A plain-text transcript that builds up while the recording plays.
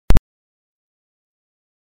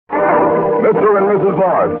Mr. and Mrs.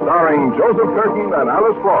 Morse, starring Joseph Curtin and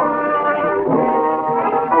Alice Florence.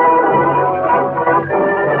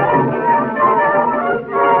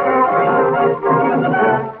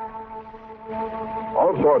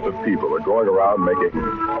 All sorts of people are going around making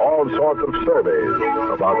all sorts of surveys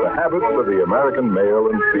about the habits of the American male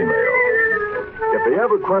and female. If they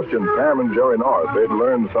ever questioned Pam and Jerry North, they'd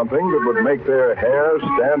learn something that would make their hair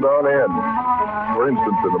stand on end. For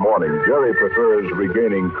instance, in the morning, Jerry prefers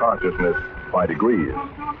regaining consciousness by degrees.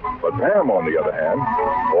 But Pam, on the other hand,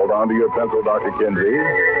 hold on to your pencil, Dr. Kinsey,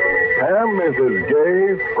 Pam is as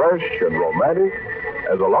gay, fresh, and romantic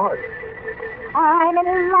as a lark. I'm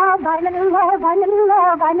in love, I'm in love, I'm in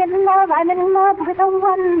love, I'm in love, I'm in love with a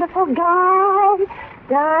wonderful guy.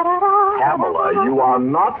 Da-da-da. Pamela, you are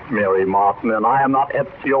not Mary Martin, and I am not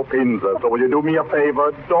Ezio Pinza. So will you do me a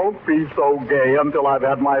favor? Don't be so gay until I've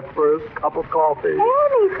had my first cup of coffee.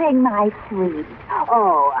 Anything, my sweet.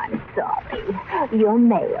 Oh, I'm sorry. You're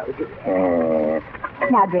male, dear.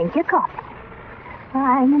 Now drink your coffee.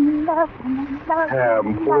 I'm in love, I'm in love.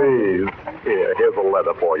 Pam, please. Here's a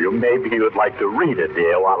letter for you. Maybe you'd like to read it,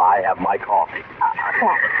 dear, while I have my coffee.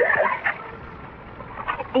 Thanks, dear.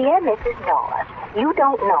 Dear Mrs. North, you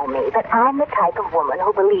don't know me, but I'm the type of woman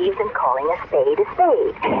who believes in calling a spade a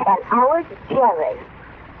spade. And our Jerry...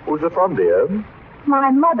 Who's it from, dear? My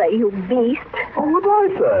mother, you beast. What would I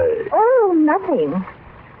say? Oh, nothing.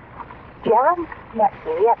 Jerry met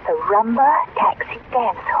me at the Rumba Taxi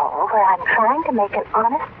Dance Hall, where I'm trying to make an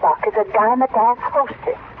honest buck as a dime a dance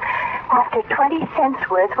hostess. After 20 cents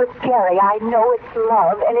worth with Jerry, I know it's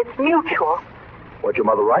love and it's mutual. What's your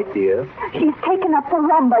mother write, dear? She's taken up the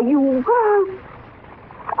rumba, you...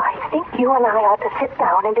 I think you and I ought to sit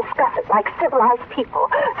down and discuss it like civilized people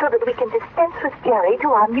so that we can dispense with Jerry to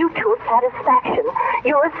our mutual satisfaction.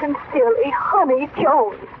 Yours sincerely, Honey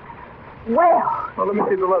Jones. Well, let me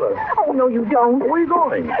see the letter. Oh, no, you don't. Where are you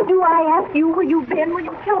going? Do I ask you where you've been? Will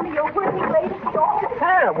you tell me your working lady?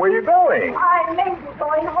 Pam, where are you going? I may be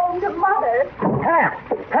going home to Mother.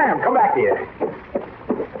 Pam, come back here.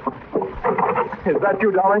 Is that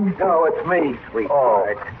you, darling? No, it's me,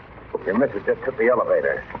 sweetheart. Your missus just took the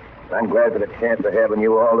elevator. I'm glad for the chance of having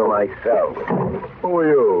you all to myself. Who are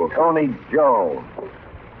you? Tony Jones.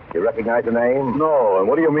 You recognize the name? No, and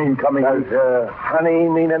what do you mean coming... Does honey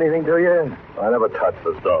mean anything to you? I never touched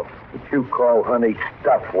the stuff. What you call honey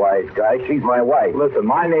stuff, wise guy. She's my wife. Listen,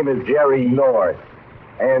 my name is Jerry North.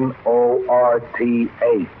 North.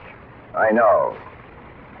 I know.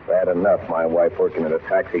 Bad enough, my wife working at a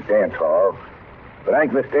taxi dance hall. But I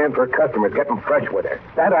ain't gonna stand for customers getting fresh with her.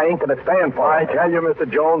 That I ain't gonna stand for. I tell you, Mr.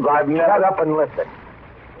 Jones, I've never... Shut up and listen.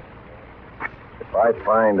 If I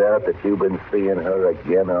find out that you've been seeing her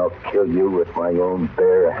again, I'll kill you with my own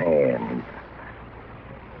bare hands.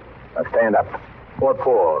 Now stand up. What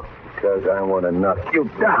for? Because I want to knock you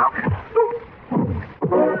down.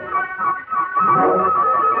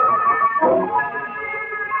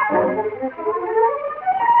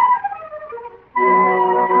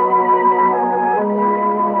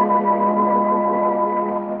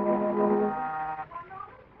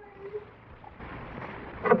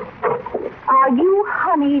 Are you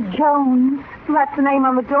Honey Jones? That's the name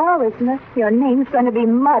on the door, isn't it? Your name's going to be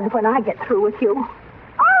mud when I get through with you.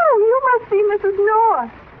 Oh, you must be Mrs.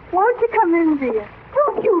 North. Won't you come in, dear?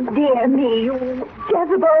 Don't you dare me, you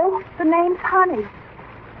Jezebel. The name's Honey.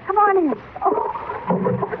 Come on in.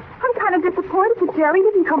 Oh, I'm kind of disappointed that Jerry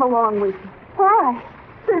didn't come along with you. Why?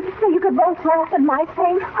 So you could both laugh at my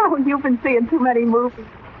face? Oh, you've been seeing too many movies.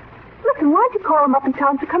 Listen, why don't you call him up and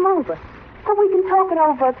tell him to come over? So we can talk it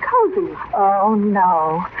over cozy. Oh,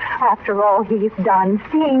 no. After all he's done,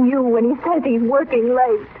 seeing you when he says he's working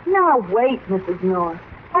late. Now, wait, Mrs. North.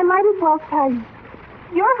 I might as well tell you.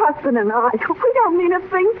 Your husband and I, we don't mean a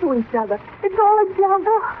thing to each other. It's all a joke.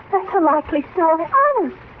 Oh, that's a likely story.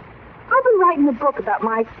 Honest. I've been writing a book about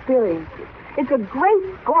my experiences. It's a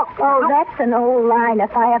great book. Oh, that's an old line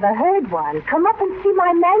if I ever heard one. Come up and see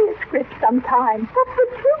my manuscript sometime. That's the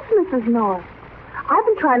truth, Mrs. North. I've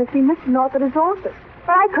been trying to see Mr. North at his office,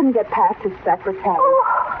 but I couldn't get past his secretary. Oh,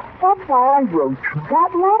 that's why I wrote you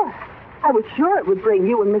that letter. I was sure it would bring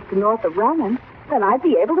you and Mr. North a run-in. Then I'd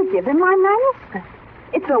be able to give him my manuscript.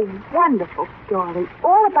 It's a wonderful story,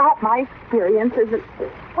 all about my experiences.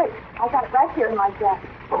 Wait, I got it right here in my jacket.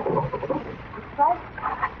 Right?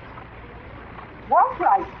 Was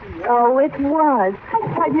right here. Oh, it was.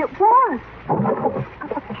 I tell you, it was.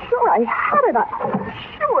 Sure, I had it.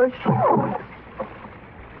 Sure.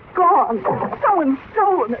 Gone. Someone's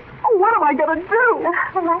stolen it. Oh, what am I going to do?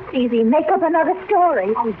 Well, that's easy. Make up another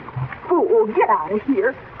story. Oh, fool, get out of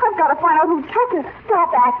here. I've got to find out who took it.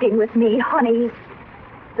 Stop acting with me, honey.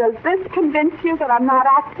 does this convince you that I'm not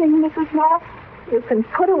acting, Mrs. North? You can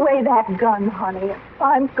put away that gun, honey.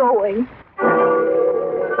 I'm going.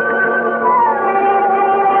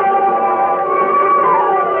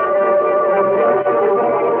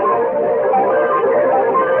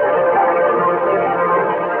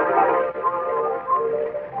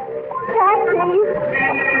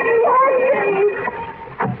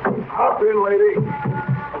 Hop in, lady.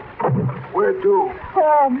 Where to?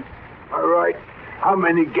 Home. All right. How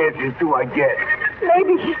many guesses do I get?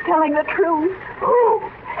 Maybe she's telling the truth.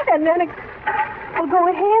 Oh. And then well, go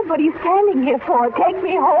ahead. What are you standing here for? Take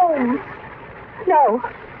me home. No.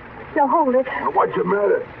 No, hold it. What's the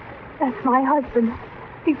matter? That's my husband.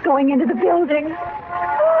 He's going into the building.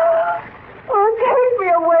 Oh, take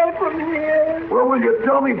me away from here. Well, will you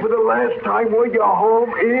tell me for the last time where your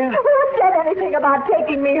home is? Who said anything about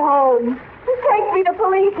taking me home? Take me to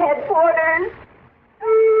police headquarters.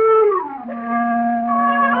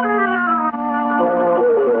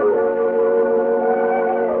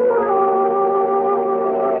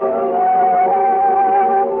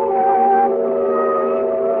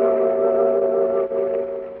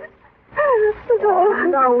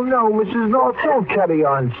 No, Mrs. North, don't carry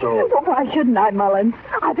on so. Well, why shouldn't I, Mullins?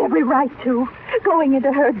 I've every right to. Going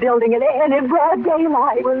into her building and in broad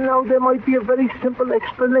daylight. Well, now, there might be a very simple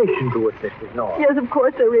explanation to it, Mrs. North. Yes, of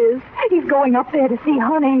course there is. He's going up there to see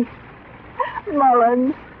Honey.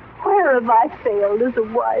 Mullins, where have I failed as a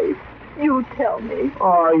wife? You tell me.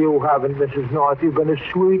 Oh, you haven't, Mrs. North. You've been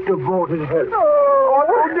a sweet, devoted help. Oh,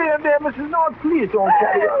 there, Mrs. North, please don't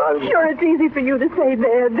carry on. Sure, it's easy for you to say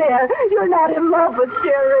there. You're not in love with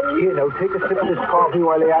Jerry. Here, now, take a sip of this coffee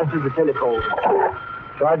while I answer the telephone.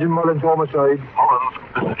 Sergeant Mullins, homicide. Mullins,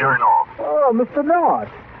 this is Jerry North. Oh, Mr. North.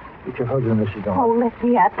 It's your husband, Mrs. North. Oh, let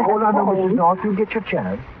me at that Hold on, now, phone. Mrs. North. You'll get your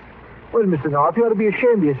chance. Well, Mr. North, you ought to be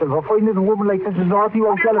ashamed of yourself for finding a woman like Mrs. North. You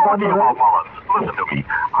won't telephone to her. Mullins, listen to me.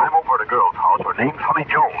 I'm over at a girl's house. Her name's Honey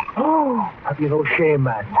Jones. Oh, have you no shame,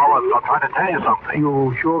 man? Mullins, I'm trying to tell you something.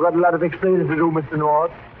 You sure got a lot of explaining to do, Mr.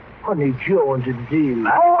 North. Honey Jones, indeed.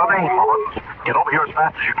 That's the name, Mullins. Get over here as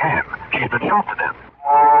fast as you can. She's been shot to death.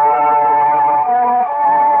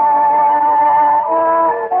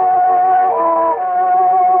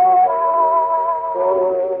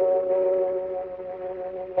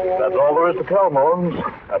 That's all there is to tell, Mullins.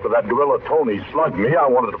 After that gorilla Tony slugged me, I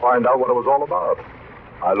wanted to find out what it was all about.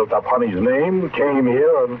 I looked up Honey's name, came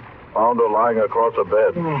here, and found her lying across a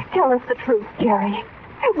bed. Tell us the truth, Jerry.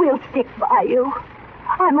 We'll stick by you.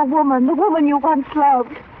 I'm a woman, the woman you once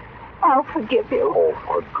loved. I'll forgive you. Oh,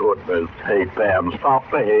 for goodness sake, Pam, stop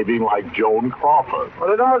behaving like Joan Crawford.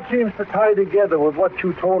 Well, it all seems to tie together with what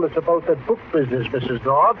you told us about that book business, Mrs.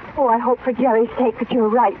 North. Oh, I hope for Jerry's sake that you're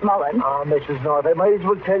right, Mullins. Ah, Mrs. North, I might as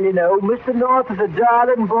well tell you now, Mr. North is a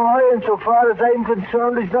darling boy, and so far as I'm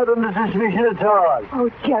concerned, he's not under suspicion at all. Oh,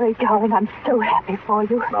 Jerry, darling, I'm so happy for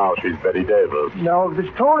you. Now she's Betty Davis. Now, if this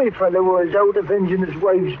Tony fellow was out avenging his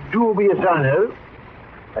wife's dubious honor,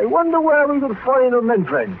 I wonder where we could find him then,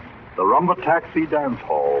 friend. The Rumba Taxi Dance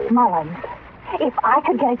Hall. Mullins, if I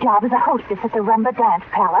could get a job as a hostess at the Rumba Dance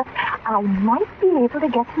Palace, I might be able to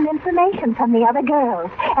get some information from the other girls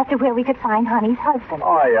as to where we could find Honey's husband.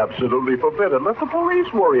 I absolutely forbid it. Let the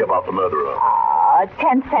police worry about the murderer.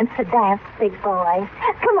 10 cents a dance, big boy.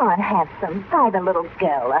 Come on, handsome. Buy the little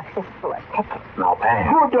girl a fistful of tickets. Now,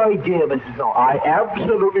 Pam. Good idea, Mrs. North. I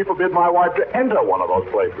absolutely forbid my wife to enter one of those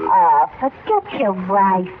places. Forget your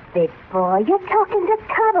wife, big boy. You're talking to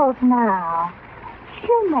Cuddles now.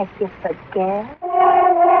 She'll make you forget.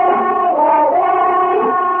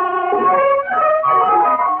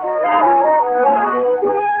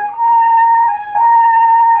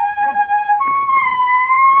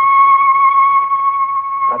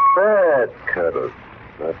 Bad, Cuddles.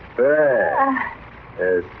 Not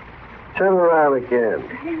bad. Turn around again.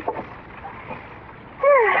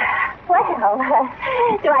 Well,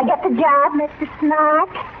 do I get the job, Mr. Snark?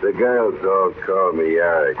 The girls all call me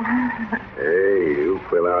Eric. Hey, you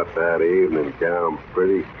fill out that evening gown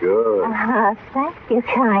pretty good. Thank you,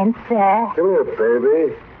 kind sir. Come here,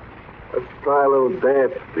 baby. Let's try a little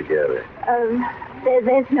dance together.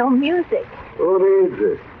 There's no music. Who needs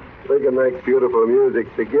it? We can make beautiful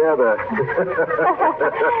music together.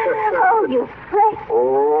 Oh, you fresh.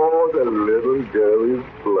 Oh, the little girl is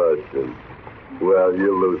blushing. Well,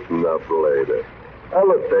 you'll loosen up later. Now,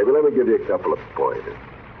 look, baby, let me give you a couple of pointers.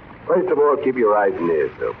 First of all, keep your eyes and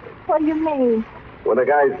ears open. What do you mean? When a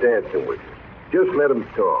guy's dancing with you, just let him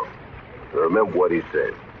talk. Remember what he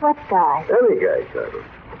says. What guy? Any guy, Cuddles.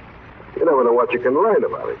 You never know what you can learn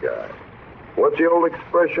about a guy. What's the old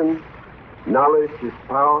expression? Knowledge is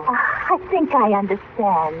power. I think I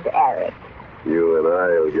understand, Eric. You and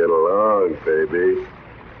I'll get along, baby.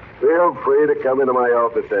 Feel free to come into my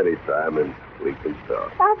office anytime and we can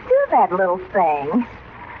talk. I'll do that little thing.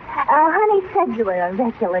 Honey said you were a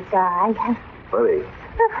regular guy. Honey?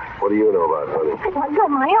 What do you know about Honey? Oh,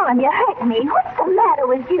 my arm, you hurt me. What's the matter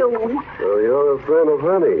with you? So you're a friend of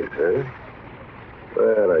Honey's, huh?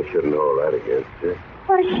 Well, I shouldn't hold that against you.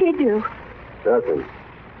 What does she do? Nothing.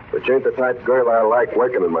 But she ain't the type of girl I like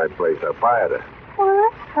working in my place. I fired her.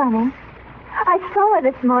 Well, that's funny. I saw her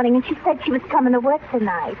this morning, and she said she was coming to work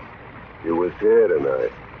tonight. She was here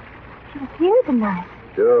tonight. She was here tonight?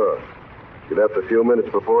 Sure. She left a few minutes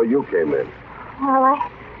before you came in. Well, I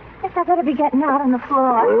guess I better be getting out on the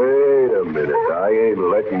floor. Wait a minute. I ain't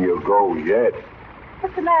letting you go yet.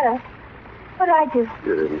 What's the matter? What did I do?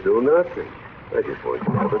 You didn't do nothing. I just want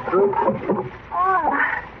you to have a drink. Oh,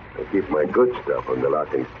 I keep my good stuff under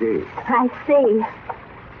lock and key. I see.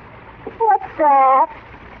 What's that?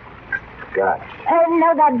 Scotch.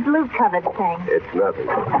 No, that blue-covered thing. It's nothing.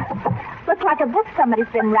 Looks like a book somebody's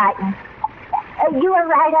been writing. You a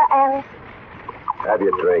writer, Alice? Have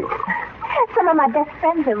your drink. Some of my best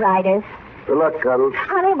friends are writers. Good luck, Cuddles.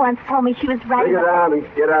 Honey once told me she was writing... Bring it down and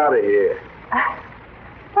get out of here.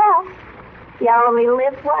 Well, you only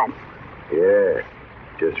live once. Yeah.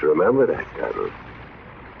 Just remember that, Cuddles.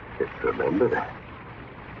 Just remember that.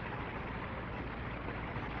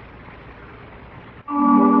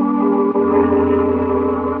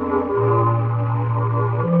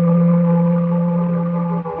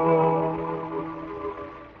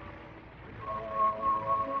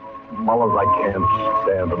 Mullins, I can't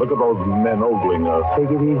stand it. Look at those men ogling us. Take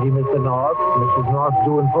it easy, Mr. North. Mrs. North's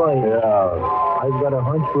doing fine. Yeah. I've got a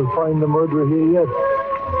hunch we'll find the murderer here yet.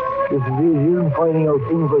 This is easier than finding out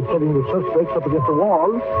things by setting the suspects up against the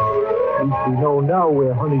wall. At least we know now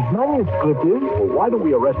where Honey's manuscript is. Well, why don't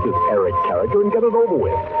we arrest this Eric character and get it over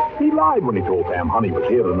with? He lied when he told Pam Honey was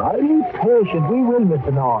here tonight. Be patient. We will,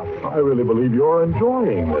 Mr. North. I really believe you're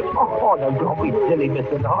enjoying this. Oh, now don't be silly,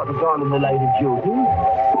 Mr. North. It's all in the light of duty.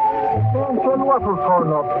 Well, tell you what will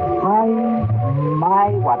turn up. My,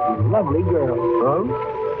 what lovely girl. Huh?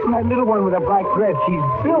 That little one with a black dress, she's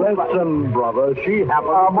built... Listen, brother, she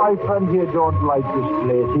happens... my friend here don't like this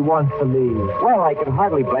place. He wants to leave. Well, I can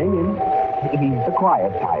hardly blame him. He's the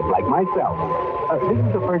quiet type, like myself. This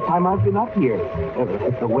is the first time I've been up here.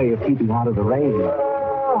 It's a way of keeping out of the rain.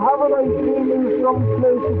 Haven't I seen you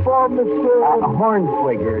someplace before, Mr.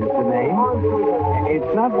 Hornswigger is the name.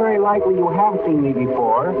 It's not very likely you have seen me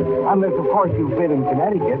before, unless, of course, you've been in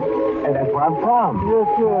Connecticut, and that's where I'm from. Yes,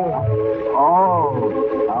 sir. Oh,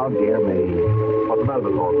 dear me. What's the matter,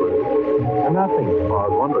 Miss Hornswigger? Nothing. I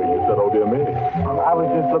was wondering. You said, oh, dear me. I was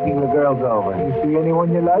just looking the girls over. You see anyone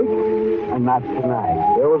you like? Not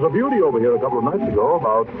tonight. There was a beauty over here a couple of nights ago,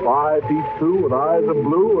 about 5 feet 2, with eyes of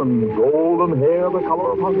blue and golden hair the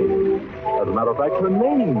color of honey. As a matter of fact, her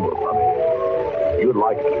name was Honey. You'd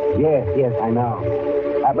like it. Yes, I know.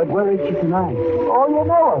 But where is she tonight? Oh, you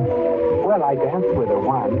know her. Well, I danced with her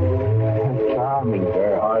once. A charming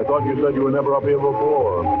girl. I thought you said you were never up here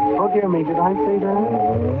before. Oh, dear me, did I say that?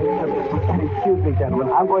 Excuse me, gentlemen.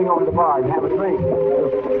 I'm going over to the bar and have a drink.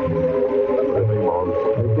 Anything, Mullins?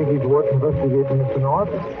 I think he's worth investigating, Mr. North.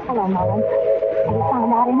 Hello, Mullins. Have you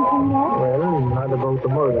found out anything yet? Well, not about the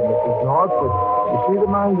murder, Mrs. North, but you see the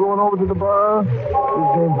man going over to the bar? His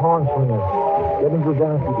name's Hornswigger. Get him to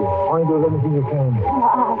dance with you. Find out anything you can. Well,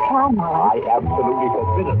 I'll try, Mullins. I absolutely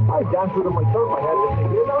forbid it. I danced with him myself. I had this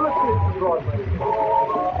here. Now, listen, Mr. Broadway.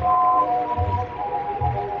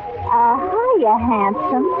 Hiya,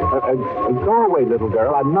 handsome. Go away, little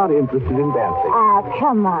girl. I'm not interested in dancing.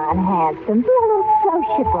 Come on, handsome. Be a little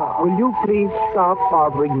sociable. Will you please stop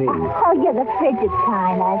bothering me? Oh, you're the frigid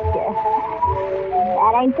kind, aren't you?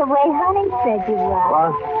 That ain't the way Honey said you were.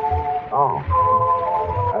 What? Oh.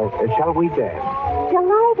 Shall we dance?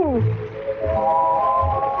 Delighted.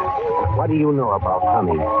 What do you know about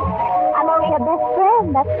Honey? I'm only her best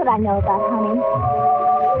friend. That's what I know about Honey.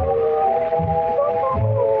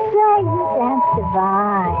 Say, you dance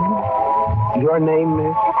divine. Your name,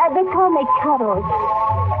 miss? They call me Cuddles.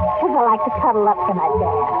 Because I like to cuddle up when I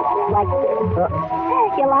dance. Like this.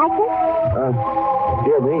 You like it?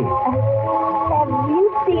 Dear me. Have you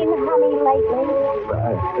seen Honey lately?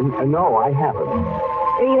 No, I haven't.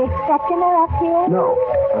 Are you expecting her up here? No,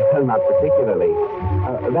 not particularly.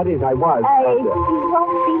 That is, I was. She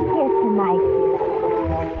won't be here tonight.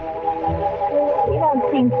 You don't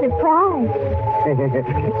seem surprised.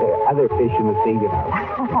 Other fish in the sea, you know.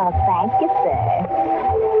 Oh, thank you, sir.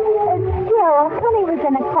 Still, Honey was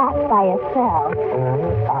in a class by herself.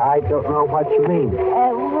 I don't know what you mean.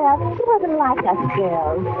 Well, she wasn't like us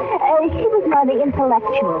girls. She was more the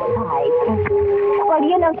intellectual type. Well,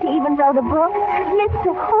 you know, she even wrote a book.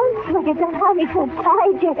 Mr. Hornswigger, don't hold me so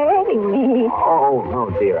tight. You're hurting me. Oh, no,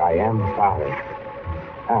 dear, I am sorry.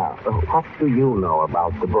 What do you know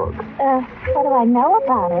about the book? What do I know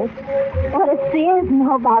about it? What does Sears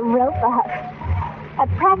know about robots? I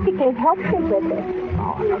practically helped him with it.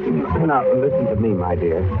 Oh, now, listen to me, my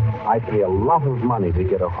dear. I pay a lot of money to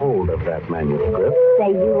get a hold of that manuscript.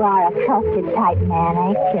 Say you are a trusted type man,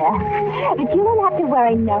 ain't you? But you don't have to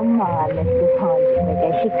worry no more, Mrs.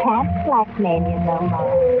 Hornswigger. She can't blackmail you no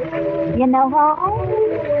more. You know why?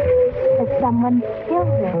 Because someone's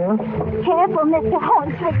children. Careful, Mr.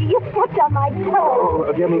 Hornswigger. You stepped on my toe.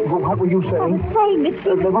 Oh, Jenny, what were you saying? I was saying that she...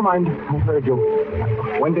 Never mind. I heard you.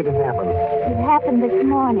 When did it happen? It happened this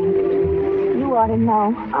morning. You ought to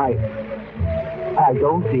know. I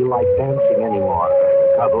don't feel like dancing anymore,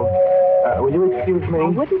 Cuddles. Will you excuse me? I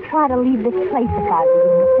wouldn't try to leave this place if I were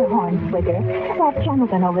you, Mr. Hornswigger. That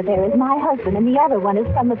gentleman over there is my husband, and the other one is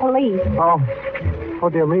from the police. Oh,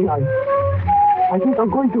 dear me, I think I'm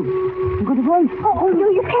going to run. Oh, no,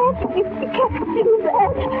 you can't. You can't do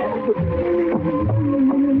that.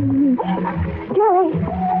 Jerry.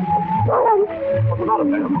 What's the matter,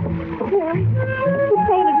 ma'am? Jerry, he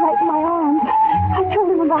fainted right in my arms. I told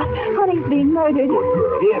him about Honey's being murdered.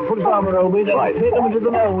 Yeah, put his arm around me. Right. Take him into the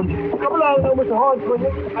lounge. Come along now, Mr.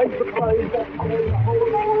 Hornswigger. I'm surprised.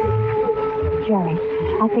 Jerry,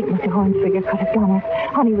 I think Mr. Hornswigger could have done it.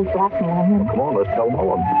 Honey was blackmailing him. Come on, let's tell no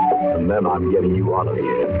one. And then I'm getting you out of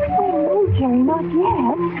here. Oh, no, Jerry, not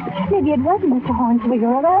yet. Maybe it wasn't Mr.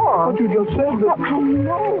 Hornswigger at all. But you just said that. Well, I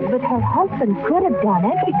know, but her husband could have done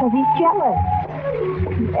it because he's jealous.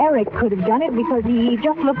 Eric could have done it because he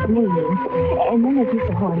just looked mean. And then there's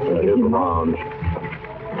Mr. Hornswigger. Here's the lounge.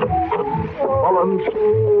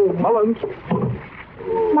 Mullins.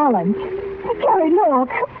 Mullins. Jerry,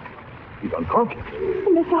 look. He's unconscious.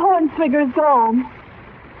 Mr. Hornswigger's gone.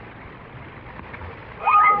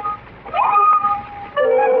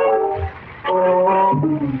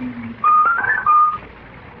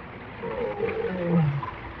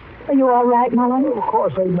 Are you all right, Mullins? Of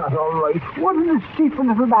course I'm not all right. What an deceitful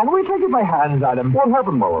little man. Wait till I get my hands on him. What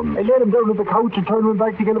happened, Mullins? I let him down to the couch and turned him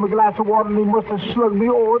back to get him a glass of water, and he must have slugged me.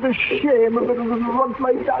 Oh, the shame of it, a little runt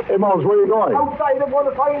like that. Hey, Mullins, where are you going? Outside, I want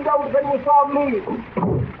to find out if anyone saw me.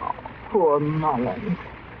 Poor Mullins.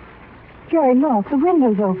 Jerry, look, the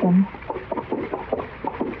window's open.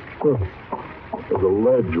 There's a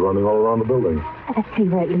ledge running all around the building. Let's see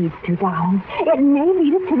where it leads to, darling. It may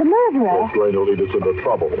lead us to the murderer. It's going to lead us into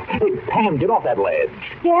trouble. Hey, Pam, get off that ledge.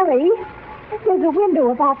 Jerry, there's a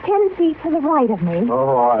window about 10 feet to the right of me.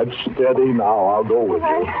 All right, steady now. I'll go with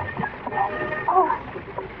you.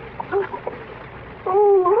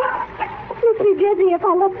 Oh, makes me dizzy if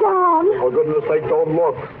I look down. For goodness sake, don't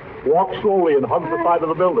look. Walk slowly and hug the side of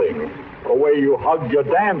the building. The way you hug your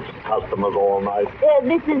dance customers all night.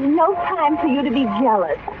 This is no time for you to be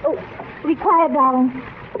jealous. Oh, be quiet, darling.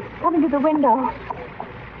 Come into the window.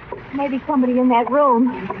 Maybe somebody in that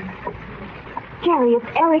room. Jerry, it's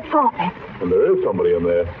Eric's office. And there is somebody in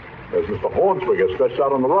there. There's Mr. Hornswigger stretched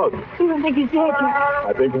out on the rug. You don't think he's dead, Jerry?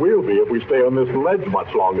 I think we'll be if we stay on this ledge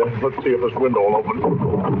much longer. Let's see if this window will open.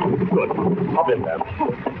 Good. Hop in, then.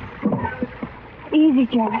 Easy,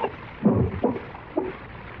 Jerry.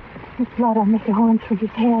 There's blood on Mr. Hornswigger's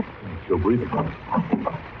head. Still breathing.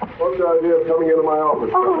 What's the idea of coming into my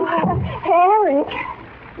office? Oh, Eric.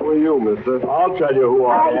 Who are you, mister? I'll tell you who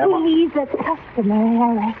I am. He's a customer,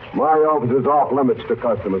 Eric. My office is off limits to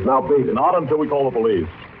customers. Now beat it. Not until we call the police.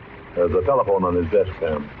 There's a telephone on his desk,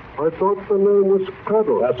 Sam. I thought the name was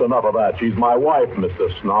Cuddle. That's enough of that. She's my wife, Mr.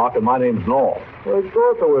 Snark, and my name's North. I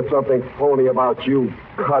thought there was something phony about you,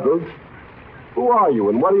 Cuddles. Who are you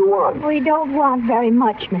and what do you want? We don't want very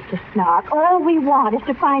much, Mr. Snark. All we want is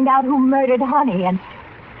to find out who murdered Honey and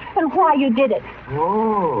why you did it.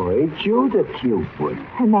 Oh, ain't you the cute one?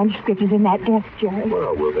 Her manuscript is in that desk, Jerry.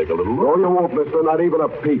 Well, we'll take a little No, look. you won't, mister. Not even a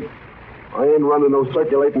peep. I ain't running no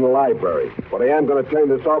circulating library. But I am going to turn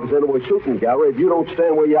this office into a shooting gallery if you don't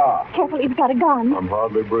stand where you are. Careful, he's got a gun. I'm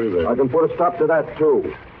hardly breathing. I can put a stop to that,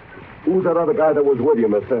 too. Who's that other guy that was with you,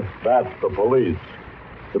 mister? That's the police.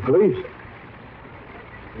 The police?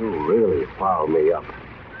 You really fouled me up.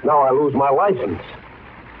 Now I lose my license.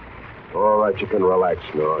 All right, you can relax,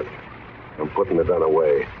 North. I'm putting the gun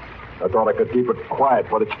away. I thought I could keep it quiet,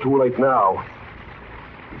 but it's too late now.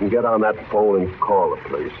 You can get on that phone and call the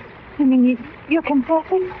police. You mean you're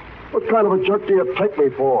confessing? What kind of a jerk do you take me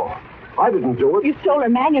for? I didn't do it. You stole her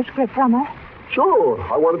manuscript from her. Sure,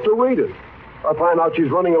 I wanted to read it. I find out she's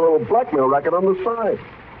running a little blackmail racket on the side.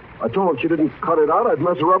 I told her if she didn't cut it out, I'd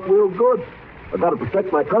mess her up real good. I've got to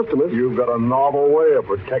protect my customers. You've got a novel way of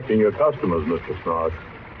protecting your customers, Mr. Snark.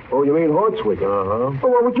 Oh, you mean Hornswigger? Uh-huh.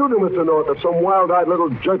 Well, what would you do, Mr. North, if some wild-eyed little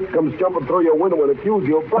jerk comes jumping through your window and accuses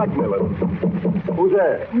you of blackmailing? Who's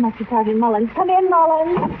there? Mr. Sergeant Mullins. Come in,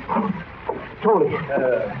 Mullins. Tony.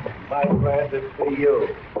 I'm glad to see you.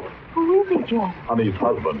 Who is he, Jack? Honey's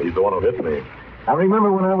husband. He's the one who hit me. I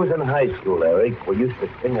remember when I was in high school, Eric, we used to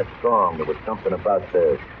sing a song that was something about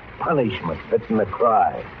the punishment fitting the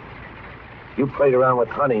crime. You played around with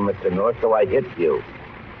Honey, Mr. North, so I hit you.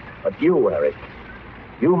 But you, Eric,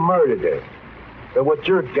 you murdered her. So what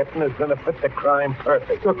you're getting is going to fit the crime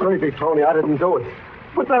perfect. You're crazy, Tony. I didn't do it.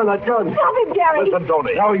 Put down that gun. Stop it, Gary. Listen,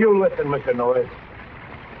 Tony. Now you listen, Mr. North.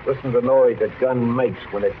 Listen to the noise a gun makes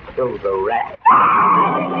when it kills a rat.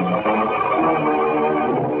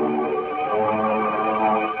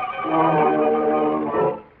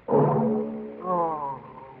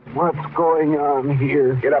 What's going on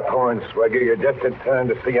here? Get up, Hornswigger. You're just in time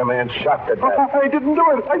to see a man shot to death. I didn't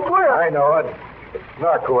do it. I swear. I know it. It's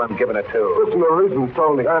Snark who I'm giving it to. Listen to reason,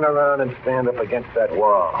 Tony. Turn around and stand up against that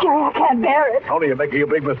wall. Jerry, I can't bear it. Tony, you're making a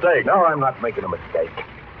big mistake. No, I'm not making a mistake.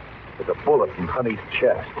 There's a bullet in Honey's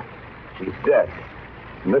chest. She's dead.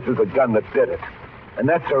 And this is the gun that did it. And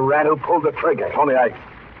that's a rat who pulled the trigger. Tony,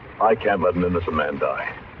 I can't let an innocent man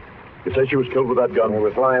die. You say she was killed with that gun? He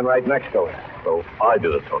was lying right next to her. So I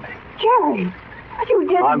did it, Tony. Jerry, you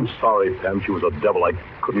didn't. I'm sorry, Pam. She was a devil. I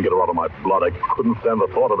couldn't get her out of my blood. I couldn't stand the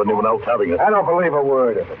thought of anyone else having it. I don't believe a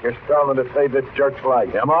word of it. You're stalling to save this jerk's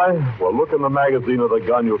life. Am I? Well, look in the magazine of the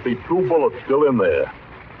gun. You'll see 2 bullets still in there.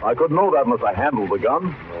 I couldn't know that unless I handled the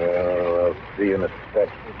gun. Well, I'll see you in a sec.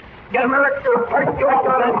 Get him, Eric. Take your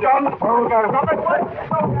gun. Help,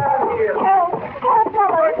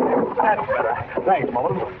 Mullins. That's better. Thanks,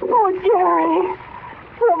 Mullins. Oh, Jerry.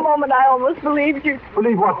 For a moment, I almost believed you.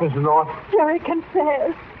 Believe what, Mrs. North? Jerry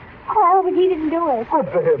confessed. Oh, but he didn't do it. Good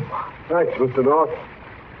for him. Thanks, Mr. North.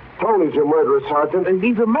 Tony's your murderer, Sergeant. And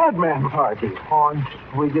he's a madman, Sergeant.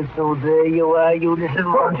 Hornswigger, so there you are, you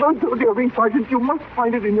little... Dear me, Sergeant, you must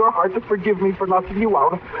find it in your heart to forgive me for knocking you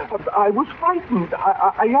out. I was frightened.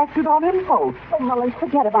 I acted on impulse. Oh, Mullins,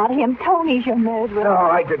 forget about him. Tony's your murderer. No,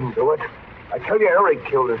 I didn't do it. I tell you, Eric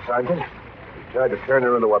killed her, Sergeant. He tried to turn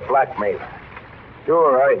her into a blackmailer.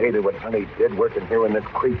 Sure, I hated what Honey did working here in this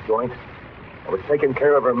creek joint. I was taking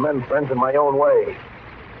care of her men friends in my own way.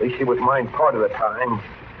 At least she was mine part of the time.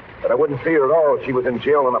 But I wouldn't see her at all if she was in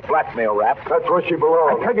jail on a blackmail rap. That's where she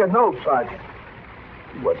belongs. I tell you, no, Sergeant.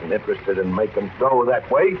 She wasn't interested in making dough that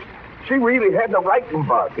way. She really had the writing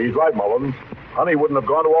bug. He's right, Mullins. Honey wouldn't have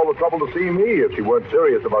gone to all the trouble to see me if she weren't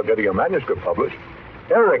serious about getting a manuscript published.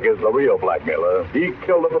 Eric is the real blackmailer. He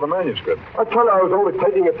killed her for the manuscript. I told her I was only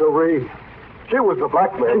taking it to read. She was the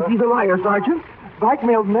blackmailer. He's a liar, Sergeant.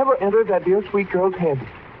 Blackmail never entered that dear sweet girl's head.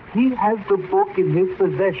 He has the book in his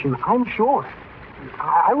possession, I'm sure.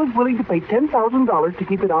 I was willing to pay $10,000 to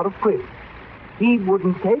keep it out of print. He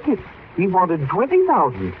wouldn't take it. He wanted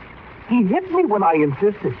 $20,000. He hit me when I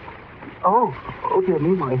insisted. Oh, dear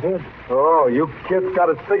me, my head. Oh, you kids got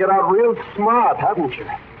it figured out real smart, haven't you?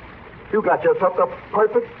 You got yourself the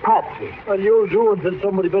perfect patsy. Well, you'll do until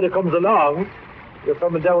somebody better comes along. You're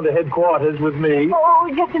coming down to headquarters with me.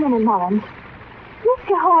 Oh, just a minute, Mullins.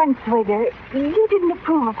 Mr. Hornswigger, you didn't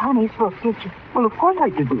approve of Honey's book, did you? Well, of course I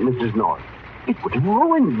didn't, Mrs. North. It would have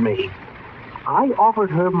ruined me. I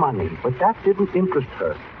offered her money, but that didn't interest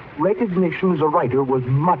her. Recognition as a writer was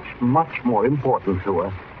much, much more important to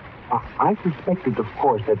her. I suspected, of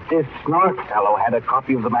course, that this Snark fellow had a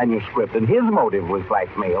copy of the manuscript, and his motive was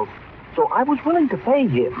blackmail. So I was willing to pay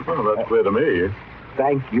him. Well, that's clear to me.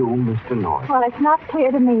 Thank you, Mr. North. Well, it's not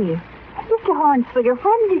clear to me. Mr. Hornswigger,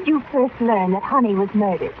 when did you first learn that Honey was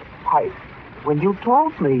murdered? When you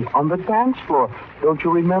told me on the dance floor, don't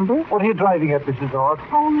you remember? What are you driving at, Mrs. North?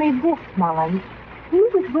 Only this, Mullins. He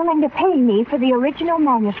was willing to pay me for the original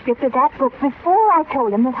manuscript of that book before I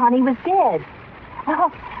told him that Honey was dead.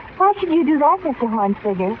 Oh, why should you do that, Mr.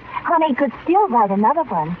 Hornswigger? Honey could still write another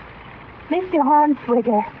one. Mr.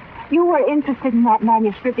 Hornswigger, you were interested in that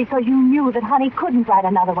manuscript because you knew that Honey couldn't write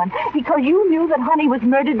another one. Because you knew that Honey was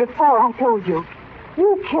murdered before I told you.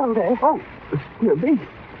 You killed her. Oh, dear me.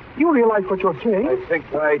 You realize what you're saying? I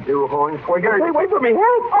think I do, Hornswigger. Stay away from me. Help!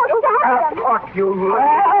 Oh, Talk, you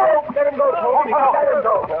Help! Let him go, Tony. Let him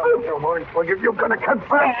go. Mr. Hornswigger, you're going to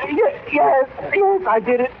confess. Yes, I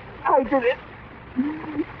did it.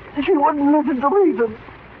 She wouldn't listen to reason.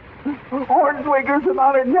 Hornswigger's an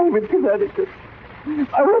honored name in Connecticut.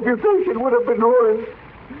 My reputation would have been ruined.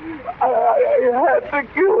 I had to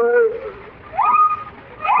kill her.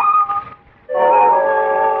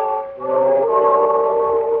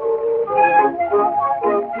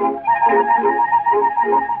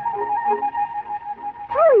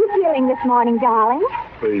 How are you feeling this morning, darling?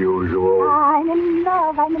 The usual. I'm in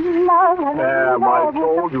love. I'm in love. I'm in I love.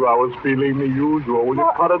 told you I was feeling the usual. Will you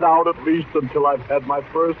cut it out at least until I've had my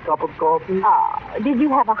first cup of coffee? Oh, did you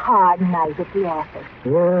have a hard night at the office?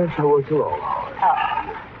 Yes, I was alone.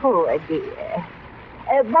 Oh, poor dear.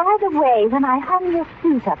 By the way, when I hung your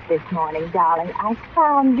suit up this morning, darling, I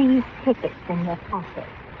found these tickets in your pocket.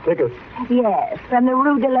 Tickets? Yes, from the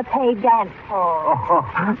Rue de la Paix dance hall.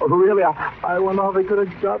 Oh, really? I wonder how they could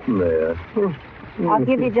have gotten there. I'll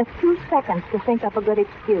give you just 2 seconds to think up a good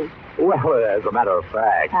excuse. Well, as a matter of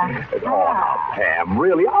fact, now, Pam,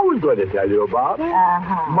 really, I was going to tell you about it.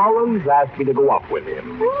 Mullins asked me to go up with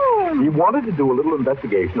him. He wanted to do a little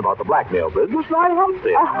investigation about the blackmail business, and I helped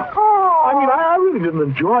him. I mean, I really didn't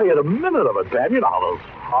enjoy it a minute of it, Pam. You know, those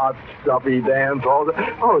hot, stuffy dance halls.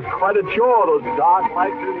 Oh, it was quite a chore, those dark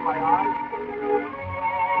lights in my eyes.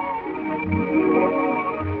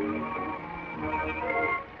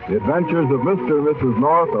 The Adventures of Mr. and Mrs.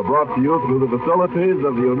 North are brought to you through the facilities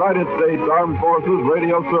of the United States Armed Forces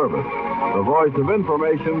Radio Service, the voice of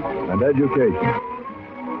information and education.